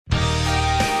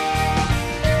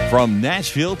From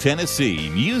Nashville, Tennessee,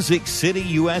 Music City,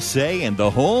 USA, and the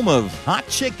home of hot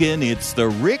chicken, it's the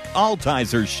Rick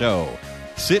Altizer Show.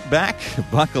 Sit back,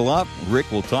 buckle up.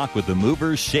 Rick will talk with the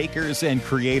movers, shakers, and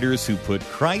creators who put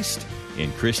Christ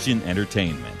in Christian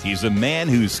entertainment. He's a man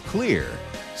who's clear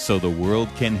so the world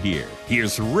can hear.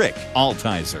 Here's Rick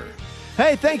Altizer.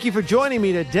 Hey, thank you for joining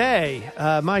me today.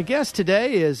 My guest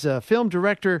today is film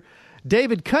director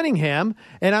David Cunningham,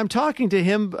 and I'm talking to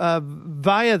him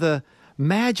via the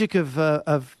magic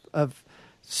of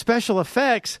special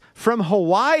effects from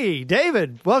Hawaii.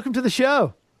 David, welcome to the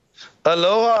show.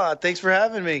 Aloha. Thanks for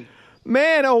having me.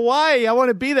 Man, Hawaii, I want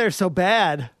to be there so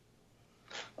bad.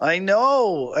 I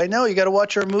know. You got to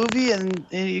watch our movie, and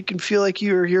you can feel like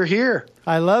you're here.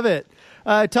 I love it.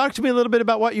 Talk to me a little bit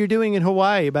about what you're doing in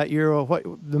Hawaii, about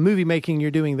the movie making you're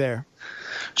doing there.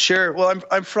 Sure. Well,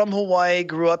 I'm from Hawaii,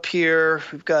 grew up here.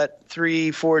 We've got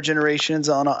 3-4 generations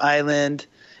on an island.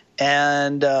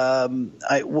 And I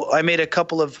made a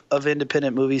couple of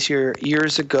independent movies here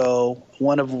years ago,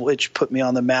 one of which put me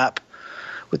on the map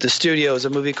with the studio. Is a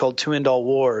movie called Twin-Doll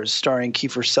Wars, starring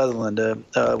Kiefer Sutherland, a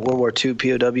World War II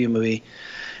POW movie.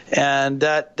 And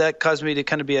that caused me to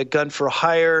kind of be a gun for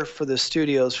hire for the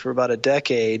studios for about a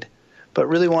decade, but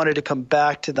really wanted to come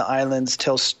back to the islands,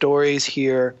 tell stories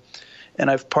here.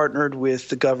 And I've partnered with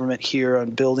the government here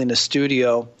on building a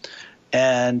studio.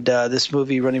 And this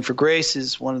movie, Running for Grace,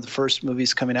 is one of the first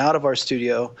movies coming out of our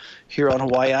studio here on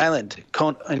Hawaii Island,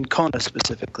 in Kona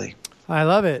specifically. I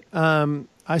love it.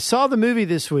 I saw the movie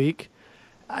this week.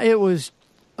 It was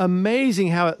amazing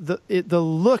how the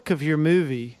look of your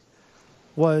movie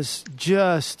was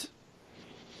just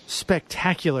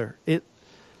spectacular. It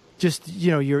just,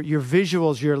 your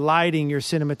visuals, your lighting, your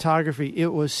cinematography, it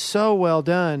was so well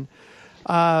done.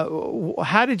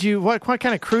 What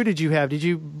kind of crew did you have?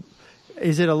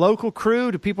 Is it a local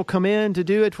crew? Do people come in to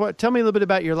do it? Tell me a little bit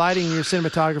about your lighting and your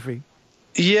cinematography.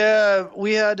 Yeah,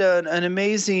 we had an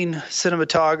amazing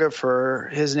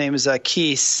cinematographer. His name is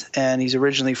Akis, and he's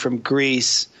originally from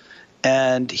Greece.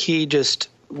 And he just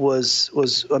was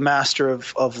a master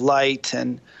of light.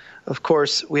 And, of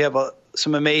course, we have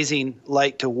some amazing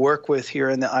light to work with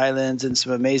here in the islands and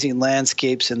some amazing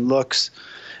landscapes and looks.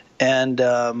 And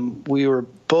we were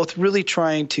both really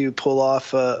trying to pull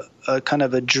off a kind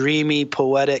of a dreamy,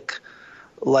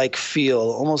 poetic-like feel,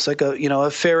 almost like a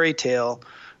fairy tale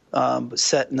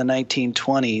set in the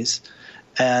 1920s.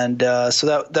 And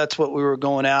so that's what we were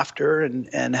going after,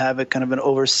 and have a kind of an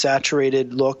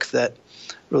oversaturated look that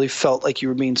really felt like you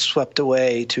were being swept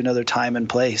away to another time and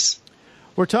place.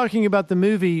 We're talking about the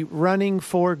movie Running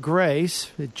for Grace.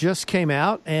 It just came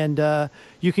out, and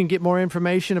you can get more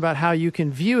information about how you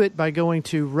can view it by going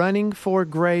to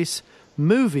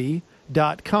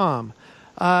runningforgracemovie.com.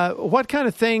 What kind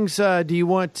of things do you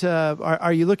want?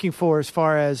 Are you looking for as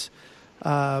far as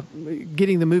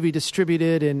getting the movie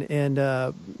distributed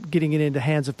and getting it into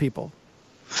hands of people?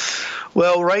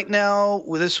 Well, right now,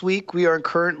 this week, we are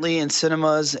currently in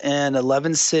cinemas in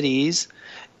 11 cities.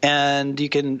 And you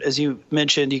can, as you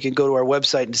mentioned, you can go to our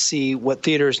website and see what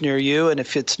theater is near you. And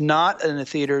if it's not in a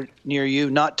theater near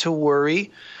you, not to worry.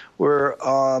 We're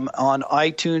on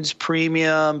iTunes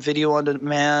Premium, Video on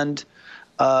Demand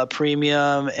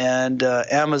Premium, and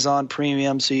Amazon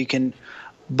Premium, so you can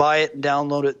buy it and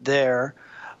download it there.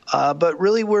 But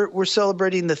really, we're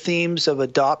celebrating the themes of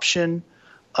adoption,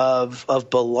 of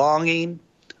belonging,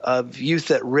 of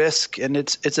youth at risk, and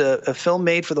it's a film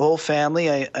made for the whole family.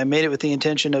 I made it with the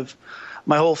intention of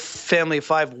my whole family of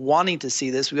 5 wanting to see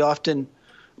this. We often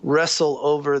wrestle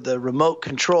over the remote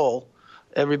control,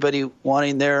 everybody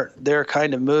wanting their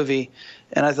kind of movie.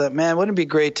 And I thought, man, wouldn't it be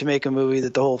great to make a movie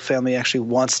that the whole family actually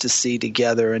wants to see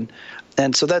together?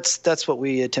 And so that's what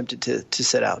we attempted to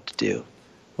set out to do.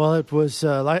 Well, it was,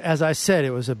 as I said,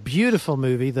 it was a beautiful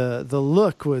movie. The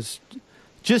look was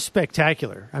just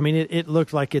spectacular. I mean, it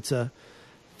looked like it's a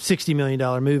 $60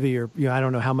 million movie, or I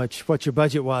don't know what your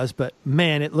budget was, but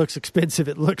man, it looks expensive.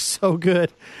 It looks so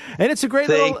good, and it's a great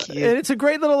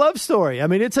little love story. I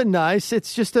mean, it's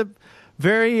just a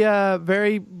very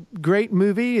very great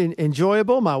movie and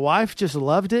enjoyable. My wife just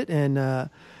loved it, and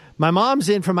my mom's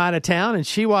in from out of town, and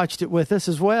she watched it with us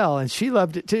as well, and she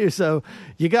loved it too. So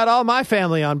you got all my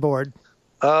family on board.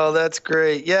 Oh, that's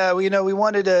great. Yeah, we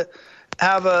wanted to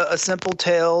have a simple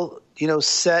tale,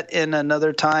 set in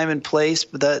another time and place,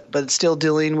 but still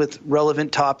dealing with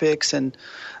relevant topics. And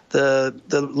the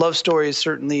love story is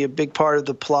certainly a big part of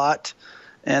the plot,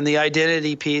 and the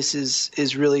identity piece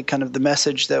is really kind of the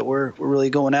message that we're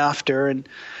really going after. And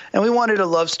we wanted a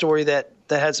love story that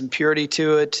had some purity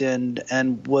to it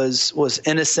and was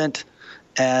innocent,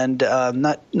 and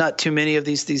not too many of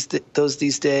those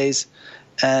these days.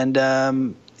 And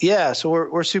so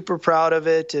we're super proud of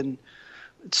it. And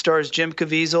it stars Jim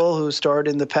Caviezel, who starred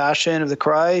in The Passion of the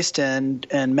Christ, and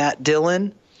Matt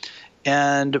Dillon,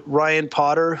 and Ryan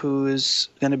Potter, who is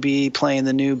going to be playing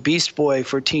the new Beast Boy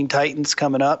for Teen Titans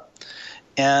coming up,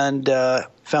 and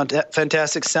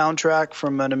fantastic soundtrack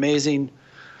from an amazing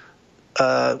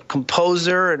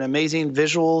composer and amazing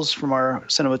visuals from our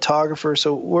cinematographer.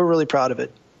 So we're really proud of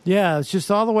it. Yeah, it's just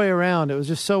all the way around. It was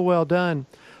just so well done.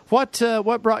 What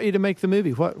brought you to make the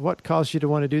movie? What caused you to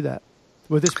want to do that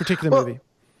with this particular movie?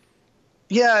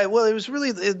 Yeah, well, it was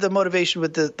really the motivation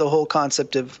with the whole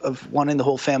concept of wanting the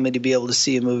whole family to be able to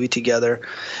see a movie together.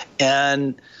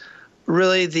 And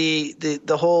really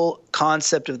the whole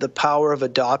concept of the power of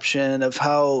adoption, of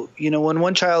how, when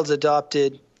one child's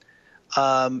adopted,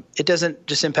 it doesn't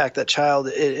just impact that child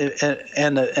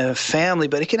and a family,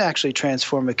 but it can actually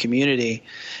transform a community.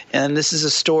 And this is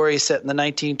a story set in the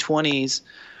 1920s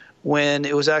when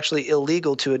it was actually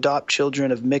illegal to adopt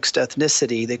children of mixed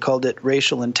ethnicity. They called it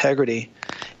racial integrity.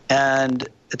 And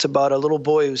it's about a little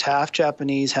boy who's half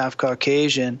Japanese, half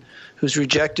Caucasian, who's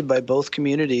rejected by both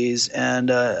communities. And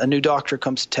a new doctor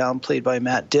comes to town, played by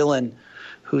Matt Dillon,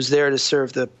 who's there to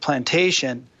serve the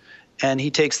plantation. And he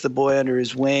takes the boy under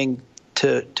his wing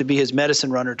to be his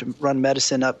medicine runner, to run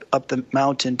medicine up the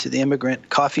mountain to the immigrant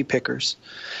coffee pickers.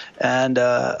 And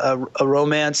a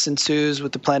romance ensues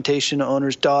with the plantation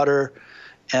owner's daughter.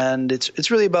 And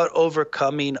it's really about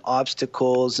overcoming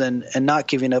obstacles and not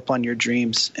giving up on your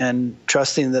dreams, and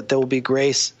trusting that there will be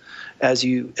grace as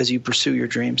you pursue your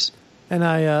dreams. And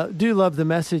I do love the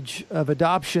message of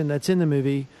adoption that's in the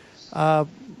movie.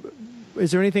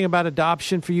 Is there anything about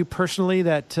adoption for you personally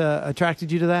that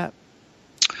attracted you to that?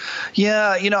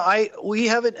 Yeah, we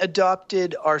haven't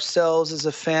adopted ourselves as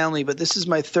a family, but this is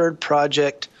my third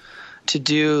project to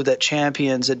do that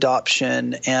champions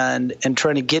adoption and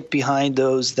trying to get behind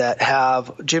those that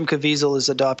have. Jim Caviezel has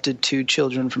adopted 2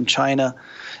 children from China,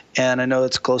 and I know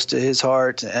it's close to his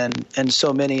heart, and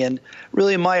so many. And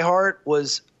really my heart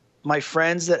was my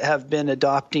friends that have been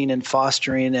adopting and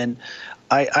fostering, and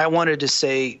I wanted to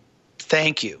say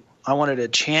thank you. I wanted to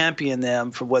champion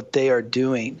them for what they are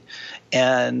doing.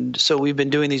 And so we've been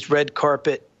doing these red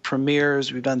carpet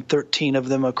premieres. We've done 13 of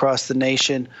them across the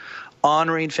nation,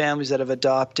 honoring families that have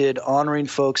adopted, honoring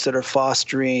folks that are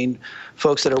fostering,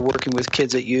 folks that are working with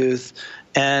kids at youth.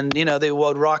 And, they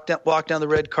would walk down the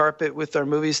red carpet with our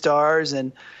movie stars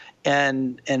and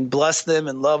bless them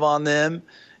and love on them.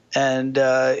 And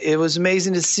it was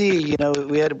amazing to see.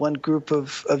 We had one group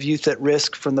of youth at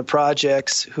risk from the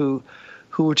projects who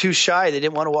were too shy. They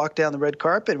didn't want to walk down the red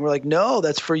carpet. And we're like, no,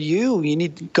 that's for you. You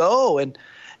need to go. And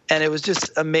it was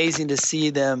just amazing to see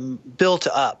them built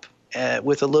up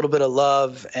with a little bit of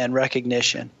love and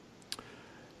recognition.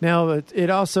 Now, it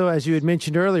also, as you had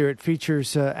mentioned earlier, it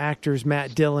features actors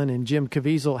Matt Dillon and Jim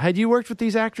Caviezel. Had you worked with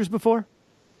these actors before?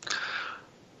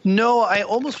 No, I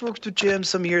almost worked with Jim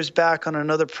some years back on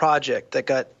another project that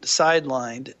got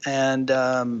sidelined.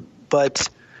 But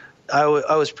I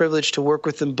was privileged to work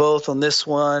with them both on this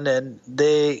one, and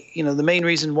they, the main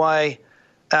reason why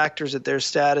actors at their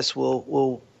status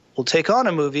will take on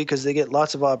a movie, because they get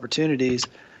lots of opportunities,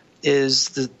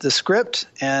 is the script,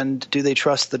 and do they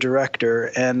trust the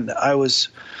director? And I was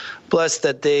blessed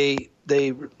that they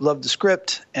loved the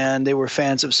script and they were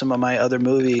fans of some of my other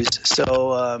movies,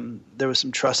 so there was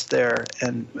some trust there,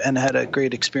 and I had a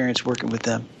great experience working with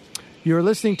them. You're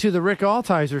listening to the Rick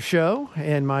Altizer Show,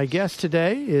 and my guest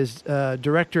today is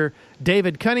director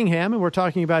David Cunningham, and we're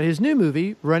talking about his new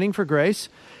movie, Running for Grace.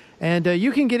 And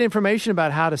you can get information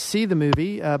about how to see the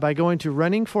movie by going to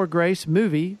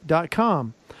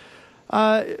runningforgracemovie.com.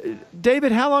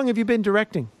 David, how long have you been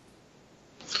directing?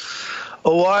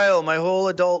 A while, my whole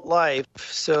adult life.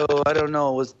 So I don't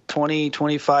know, it was 20,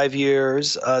 25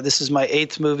 years. This is my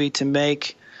 8th movie to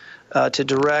make. To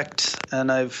direct, and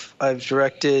I've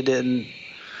directed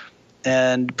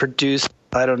and produced,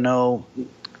 I don't know,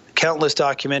 countless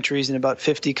documentaries in about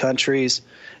 50 countries,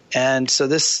 and so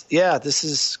this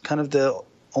is kind of the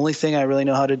only thing I really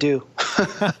know how to do.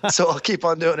 So I'll keep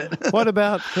on doing it. What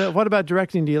about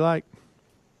directing? Do you like?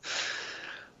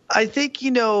 I think,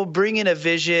 bringing a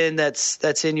vision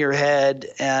that's in your head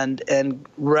and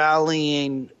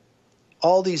rallying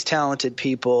all these talented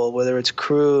people, whether it's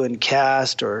crew and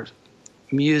cast or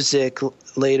music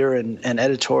later and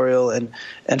editorial, and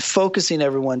focusing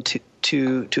everyone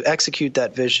to execute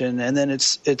that vision. And then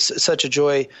it's such a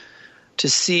joy to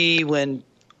see when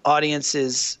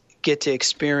audiences get to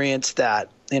experience that,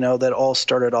 that all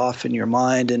started off in your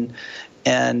mind.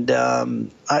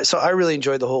 So I really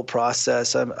enjoyed the whole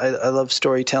process. I love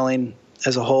storytelling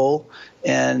as a whole,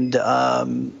 And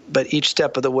but each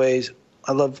step of the way,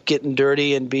 I love getting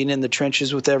dirty and being in the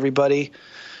trenches with everybody,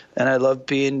 and I love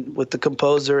being with the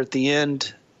composer at the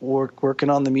end, working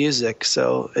on the music.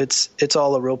 So it's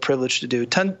all a real privilege to do.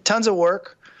 Tons of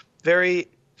work,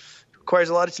 requires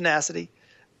a lot of tenacity,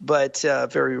 but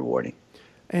very rewarding.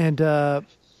 And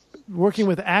working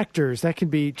with actors, that can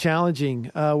be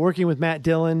challenging. Working with Matt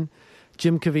Dillon,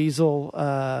 Jim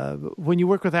Caviezel, when you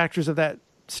work with actors of that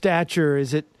stature,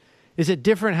 is it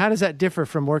different? How does that differ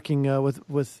from working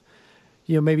with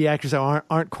maybe actors that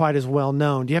aren't quite as well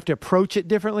known? Do you have to approach it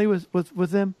differently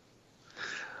with them?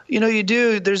 You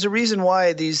do. There's a reason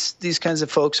why these kinds of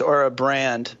folks are a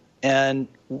brand, and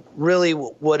really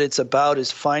what it's about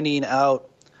is finding out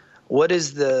what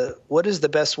is the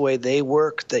best way they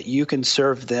work that you can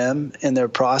serve them in their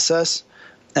process,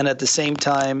 and at the same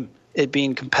time it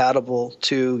being compatible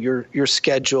to your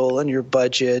schedule and your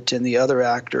budget and the other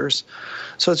actors.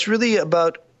 So it's really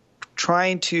about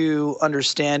trying to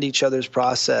understand each other's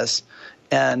process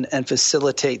and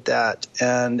facilitate that,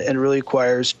 and it really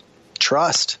requires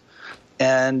trust.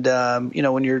 And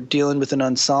when you're dealing with an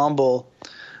ensemble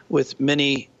with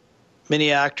many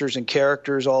actors and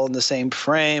characters all in the same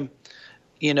frame,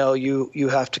 you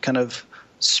have to kind of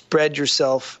spread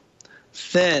yourself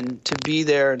thin to be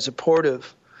there and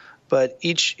supportive. But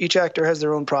each actor has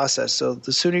their own process. So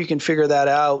the sooner you can figure that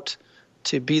out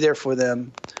to be there for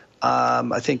them,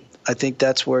 I think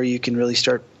that's where you can really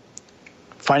start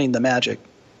finding the magic.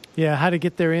 Yeah, how to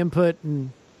get their input,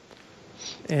 and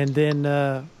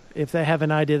then if they have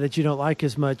an idea that you don't like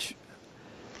as much,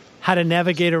 how to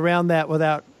navigate around that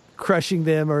without crushing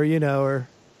them, it's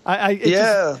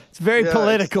very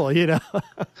political,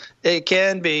 It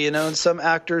can be, and some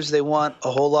actors, they want a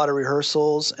whole lot of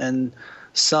rehearsals, and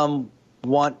some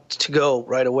want to go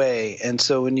right away. And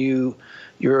so when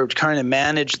you're trying to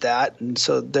manage that, and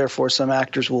so therefore some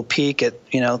actors will peak at,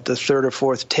 the third or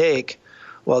fourth take,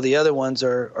 while the other ones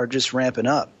are just ramping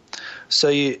up. So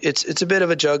it's a bit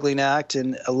of a juggling act,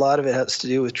 and a lot of it has to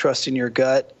do with trusting your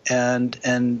gut and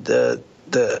the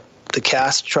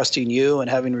cast trusting you and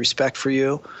having respect for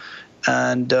you.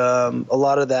 And a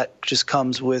lot of that just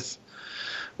comes with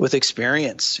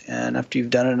experience. And after you've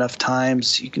done it enough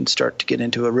times, you can start to get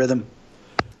into a rhythm.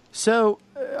 So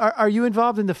are you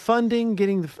involved in the funding,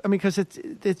 because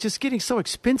it's just getting so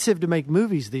expensive to make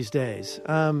movies these days.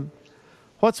 Tell me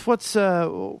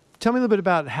a little bit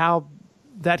about how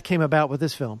that came about with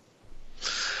this film.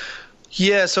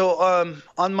 Yeah, so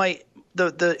on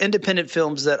the independent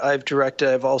films that I've directed,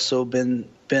 I've also been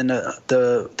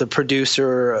the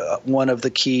producer, one of the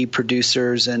key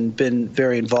producers, and been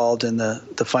very involved in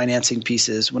the financing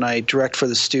pieces. When I direct for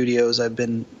the studios, I've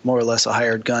been more or less a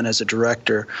hired gun as a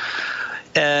director.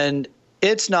 And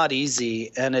it's not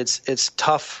easy, and it's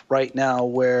tough right now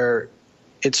where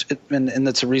and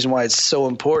that's the reason why it's so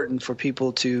important for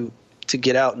people to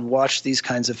get out and watch these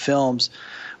kinds of films.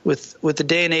 With the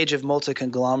day and age of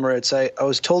multi-conglomerates, I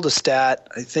was told a stat,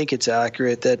 I think it's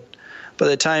accurate, that by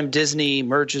the time Disney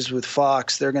merges with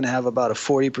Fox, they're going to have about a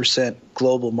 40%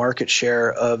 global market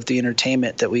share of the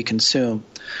entertainment that we consume.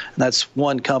 And that's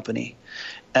one company.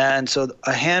 And so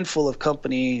a handful of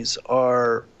companies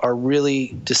are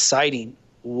really deciding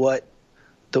what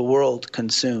the world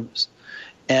consumes.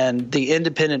 And the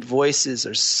independent voices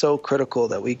are so critical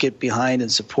that we get behind and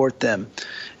support them.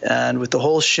 And with the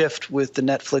whole shift with the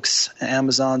Netflix,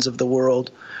 Amazons of the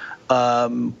world,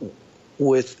 they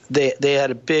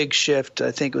had a big shift.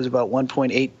 I think it was about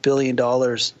 $1.8 billion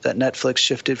that Netflix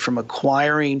shifted from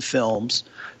acquiring films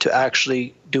to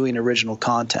actually doing original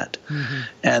content. Mm-hmm.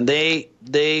 And they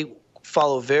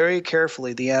follow very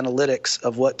carefully the analytics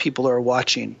of what people are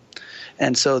watching.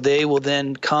 And so they will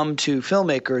then come to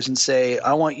filmmakers and say,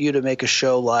 I want you to make a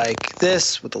show like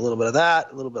this with a little bit of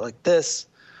that, a little bit like this.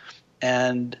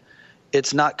 And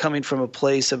it's not coming from a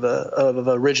place of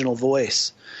original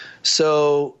voice.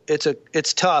 So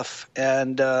it's tough.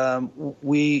 And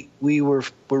we were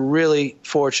really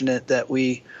fortunate that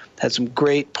we had some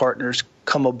great partners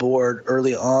come aboard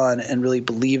early on and really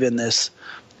believe in this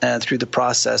through the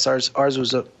process. Ours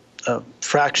was a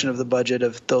fraction of the budget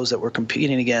of those that we're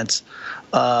competing against.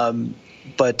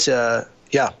 But so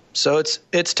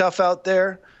it's tough out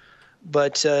there,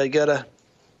 but you got to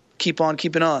keep on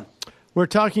keeping on. We're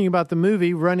talking about the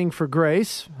movie Running for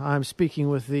Grace. I'm speaking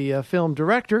with the film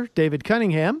director, David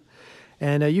Cunningham.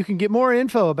 And you can get more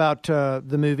info about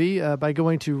the movie by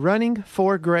going to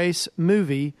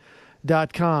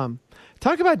runningforgracemovie.com.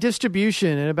 Talk about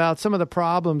distribution and about some of the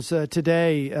problems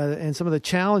today and some of the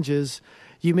challenges.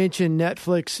 You mentioned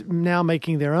Netflix now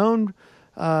making their own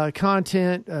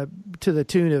content to the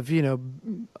tune of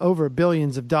over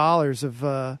billions of dollars of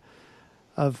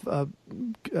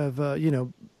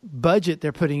budget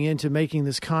they're putting into making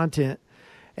this content,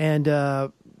 and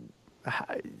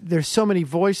there's so many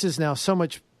voices now, so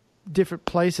much different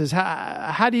places.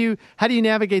 How do you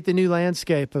navigate the new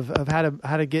landscape of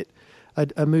how to get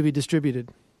a movie distributed?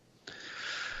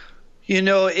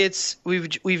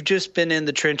 We've just been in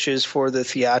the trenches for the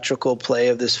theatrical play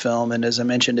of this film, and as I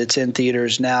mentioned, it's in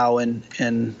theaters now in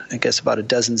I guess about a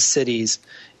dozen cities,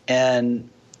 and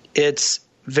it's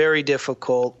very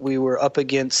difficult. We were up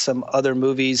against some other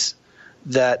movies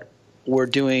that were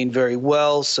doing very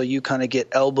well, so you kind of get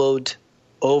elbowed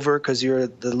over because you're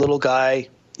the little guy.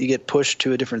 You get pushed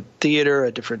to a different theater,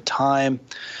 a different time,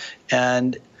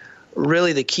 and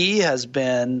really the key has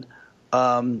been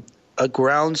a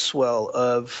groundswell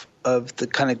of the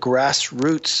kind of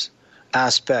grassroots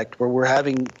aspect where we're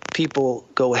having people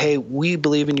go, hey, we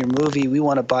believe in your movie. We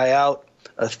want to buy out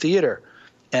a theater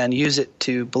and use it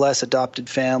to bless adopted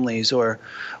families, or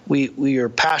we are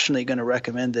passionately going to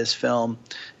recommend this film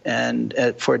and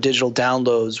for digital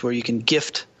downloads where you can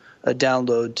gift a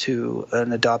download to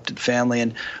an adopted family.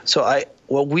 And so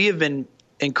what we have been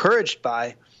encouraged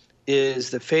by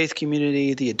is the faith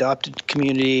community, the adopted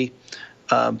community,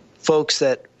 folks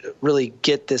that really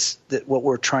get what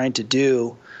we're trying to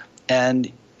do,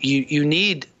 and you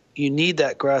need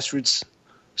that grassroots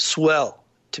swell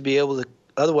to be able to.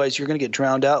 Otherwise, you're going to get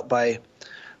drowned out by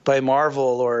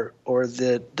Marvel or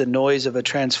the noise of a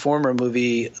Transformer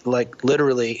movie, like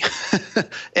literally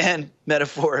and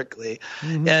metaphorically.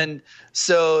 Mm-hmm. And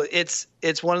so it's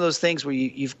one of those things where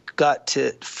you've got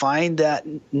to find that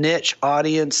niche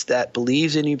audience that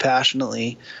believes in you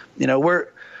passionately.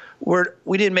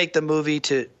 We didn't make the movie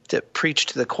to preach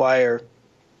to the choir,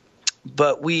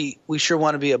 but we sure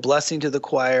want to be a blessing to the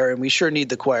choir, and we sure need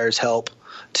the choir's help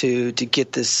to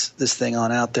get this thing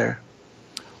on out there.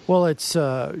 Well, it's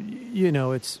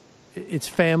it's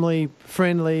family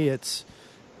friendly. It's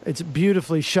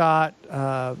beautifully shot,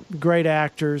 great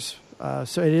actors.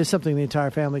 So it is something the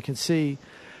entire family can see.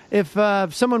 If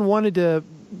someone wanted to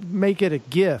make it a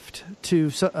gift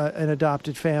to an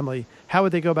adopted family, how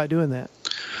would they go about doing that?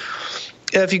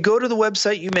 If you go to the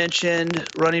website you mentioned,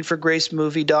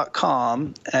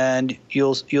 runningforgracemovie.com, and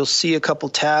you'll see a couple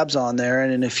tabs on there,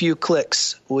 and in a few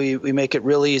clicks, we make it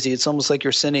real easy. It's almost like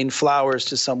you're sending flowers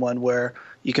to someone, where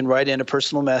you can write in a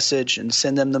personal message and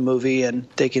send them the movie, and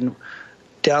they can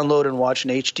download and watch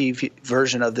an HD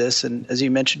version of this. And as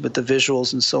you mentioned with the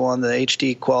visuals and so on, the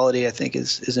HD quality I think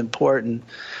is important.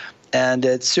 And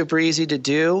it's super easy to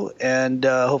do, and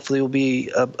hopefully will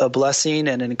be a blessing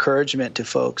and an encouragement to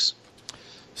folks.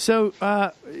 So,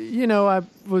 I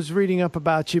was reading up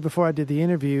about you before I did the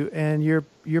interview, and your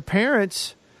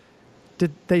parents,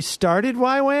 they started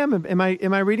YWAM?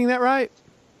 Am I reading that right?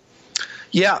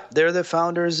 Yeah, they're the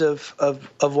founders of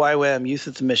YWAM, Youth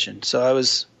with a Mission. So I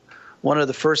was one of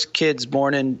the first kids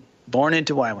born into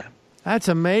YWAM. That's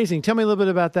amazing. Tell me a little bit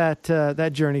about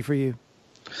that journey for you.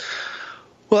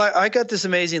 Well, I got this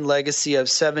amazing legacy of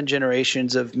 7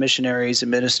 generations of missionaries and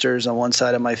ministers on one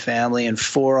side of my family and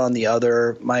 4 on the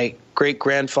other. My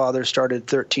great-grandfather started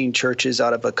 13 churches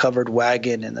out of a covered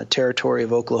wagon in the territory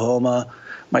of Oklahoma.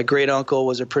 My great-uncle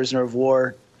was a prisoner of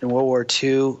war in World War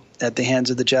II at the hands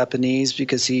of the Japanese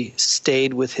because he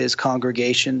stayed with his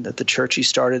congregation at the church he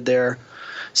started there,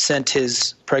 sent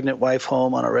his pregnant wife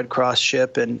home on a Red Cross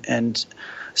ship, and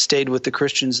stayed with the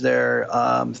Christians there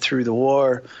through the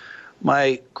war.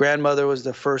 My grandmother was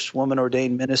the first woman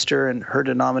ordained minister in her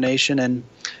denomination, and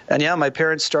yeah, my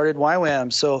parents started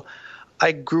YWAM. So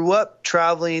I grew up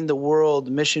traveling the world,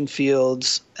 mission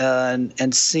fields,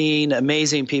 and seeing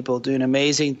amazing people doing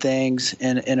amazing things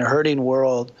in a hurting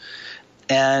world.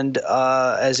 And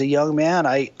as a young man,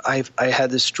 I had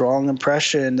this strong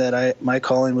impression that my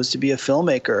calling was to be a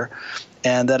filmmaker,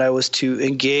 and that I was to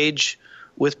engage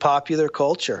with popular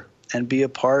culture and be a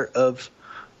part of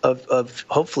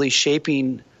hopefully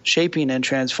shaping and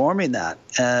transforming that.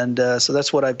 And so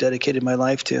that's what I've dedicated my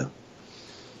life to.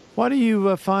 What do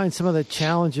you find some of the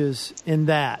challenges in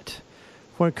that,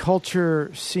 when culture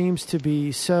seems to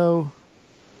be so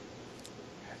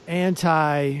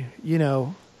anti,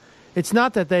 it's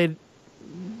not that that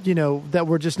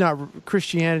we're just not,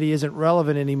 Christianity isn't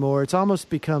relevant anymore. It's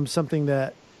almost become something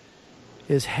that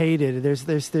is hated.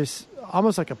 There's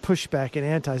almost like a pushback and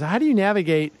anti. So how do you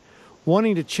navigate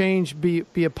wanting to change,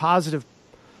 be a positive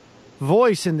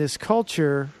voice in this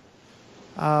culture,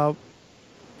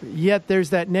 yet there's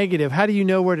that negative? How do you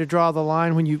know where to draw the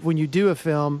line when you do a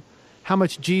film? How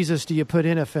much Jesus do you put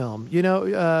in a film? Do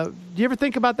you ever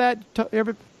think about that?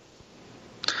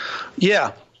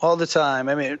 Yeah, all the time.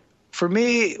 I mean, for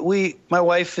me, my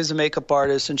wife is a makeup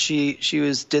artist, and she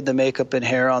did the makeup and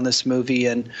hair on this movie,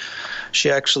 and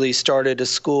she actually started a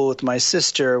school with my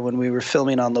sister when we were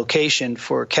filming on location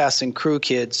for cast and crew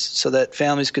kids, so that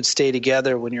families could stay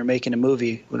together when you're making a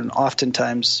movie. When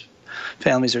oftentimes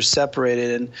families are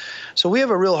separated, and so we have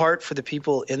a real heart for the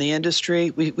people in the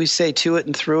industry. We say to it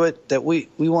and through it that we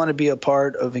want to be a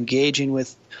part of engaging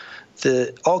with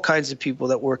all kinds of people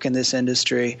that work in this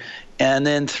industry, and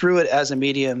then through it as a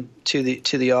medium to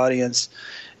the audience.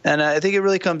 And I think it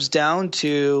really comes down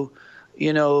to,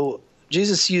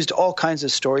 Jesus used all kinds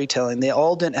of storytelling. They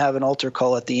all didn't have an altar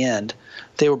call at the end.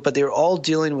 But they were all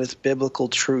dealing with biblical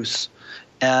truths.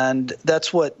 And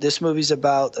that's what this movie's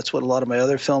about. That's what a lot of my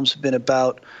other films have been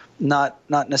about. Not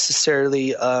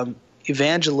necessarily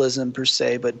evangelism per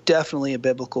se, but definitely a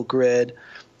biblical grid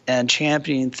and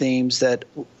championing themes that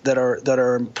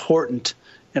are important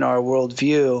in our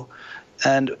worldview.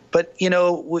 But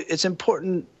it's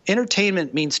important.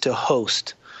 Entertainment means to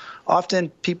host. Often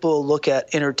people look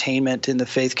at entertainment in the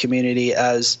faith community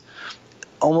as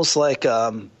almost like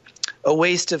a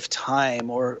waste of time,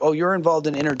 or you're involved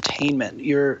in entertainment.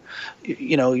 You're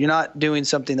not doing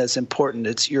something that's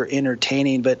important. You're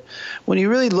entertaining. But when you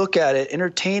really look at it,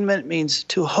 entertainment means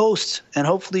to host, and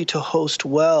hopefully to host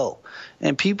well.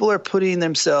 And people are putting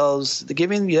themselves,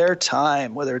 giving their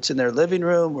time, whether it's in their living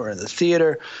room or in the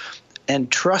theater, and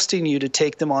trusting you to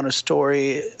take them on a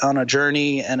story, on a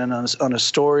journey, and on a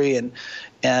story,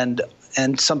 and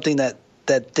something that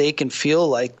they can feel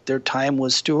like their time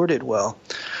was stewarded well.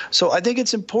 So I think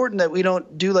it's important that we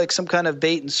don't do like some kind of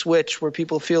bait and switch where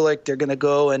people feel like they're going to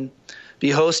go and be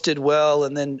hosted well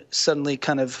and then suddenly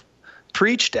kind of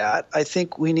preached at. I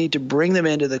think we need to bring them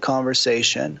into the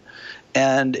conversation.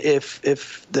 And if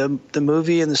the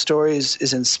movie and the story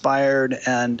is inspired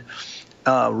and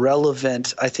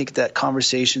relevant, I think that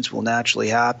conversations will naturally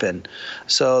happen.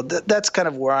 So that's kind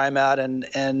of where I'm at,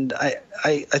 and I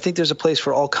think there's a place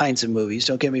for all kinds of movies.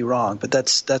 Don't get me wrong, but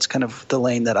that's kind of the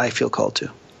lane that I feel called to.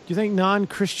 Do you think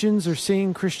non-Christians are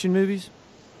seeing Christian movies?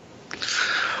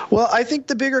 Well, I think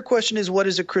the bigger question is, what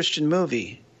is a Christian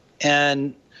movie?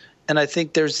 And I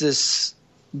think there's this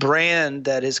brand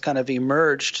that has kind of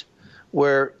emerged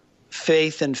where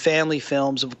faith and family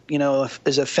films,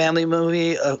 is a family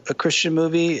movie a Christian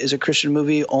movie? Is a Christian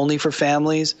movie only for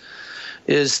families?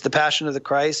 Is The Passion of the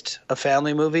Christ a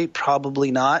family movie?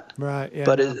 Probably not. Right. Yeah,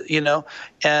 but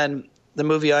and the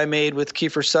movie I made with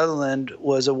Kiefer Sutherland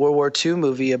was a World War II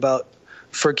movie about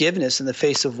forgiveness in the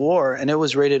face of war, and it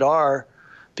was rated R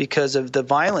because of the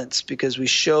violence, because we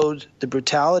showed the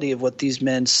brutality of what these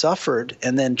men suffered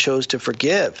and then chose to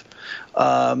forgive.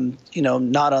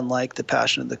 Not unlike The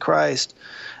Passion of the Christ.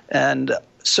 And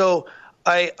so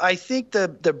I think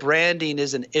the branding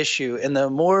is an issue, and the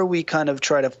more we kind of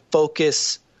try to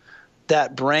focus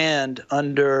that brand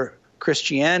under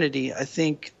Christianity, I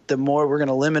think the more we're going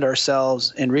to limit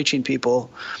ourselves in reaching people.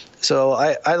 So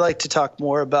I like to talk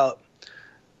more about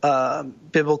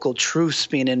biblical truths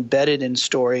being embedded in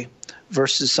story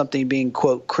versus something being,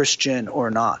 quote, Christian or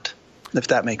not, if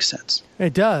that makes sense.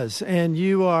 It does. And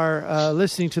you are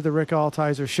listening to the Rick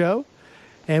Altizer Show.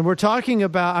 And I'm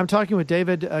talking with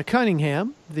David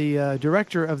Cunningham, the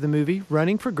director of the movie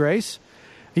Running for Grace.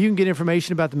 You can get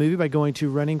information about the movie by going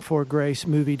to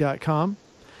runningforgracemovie.com.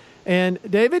 And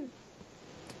David,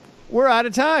 we're out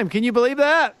of time. Can you believe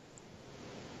that?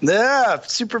 Yeah,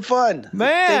 super fun.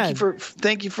 Man.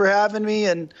 Thank you for having me.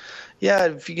 And yeah,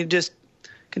 if you can just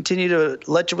continue to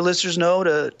let your listeners know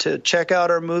to check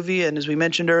out our movie. And as we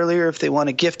mentioned earlier, if they want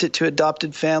to gift it to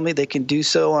adopted family, they can do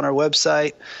so on our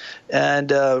website.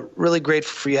 And really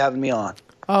grateful for you having me on.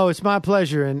 Oh, it's my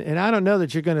pleasure. And I don't know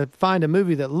that you're going to find a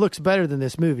movie that looks better than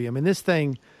this movie. I mean, this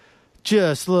thing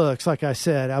just looks, like I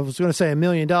said, I was going to say $1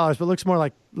 million, but looks more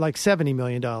like $70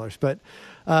 million. But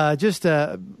just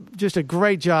a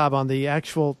great job on the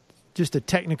actual, just a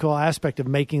technical aspect of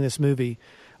making this movie.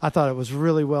 I thought it was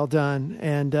really well done.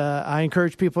 And I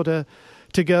encourage people to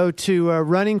go to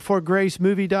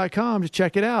runningforgracemovie.com to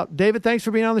check it out. David, thanks for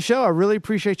being on the show. I really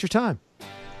appreciate your time.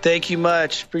 Thank you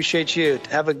much. Appreciate you.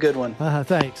 Have a good one.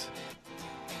 Thanks.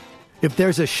 If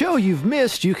there's a show you've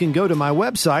missed, you can go to my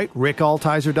website,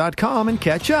 rickaltizer.com, and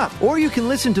catch up. Or you can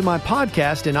listen to my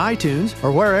podcast in iTunes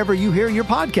or wherever you hear your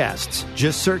podcasts.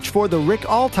 Just search for The Rick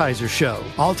Altizer Show.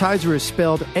 Altizer is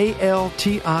spelled Altizer.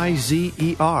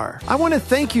 I want to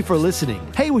thank you for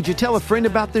listening. Hey, would you tell a friend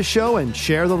about this show and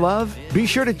share the love? Be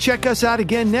sure to check us out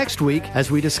again next week as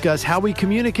we discuss how we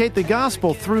communicate the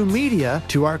gospel through media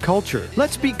to our culture.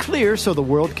 Let's be clear so the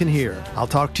world can hear. I'll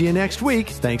talk to you next week.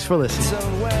 Thanks for listening.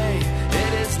 Some way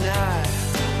it is not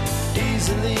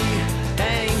easily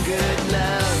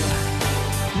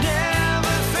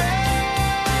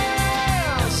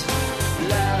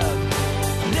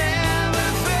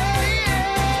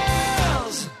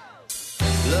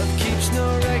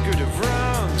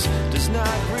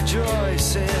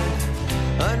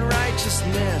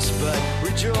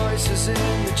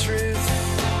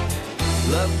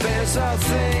Love bears all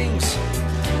things,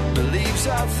 believes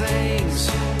all things,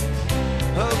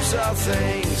 hopes all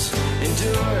things,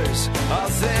 endures all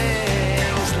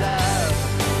things. Love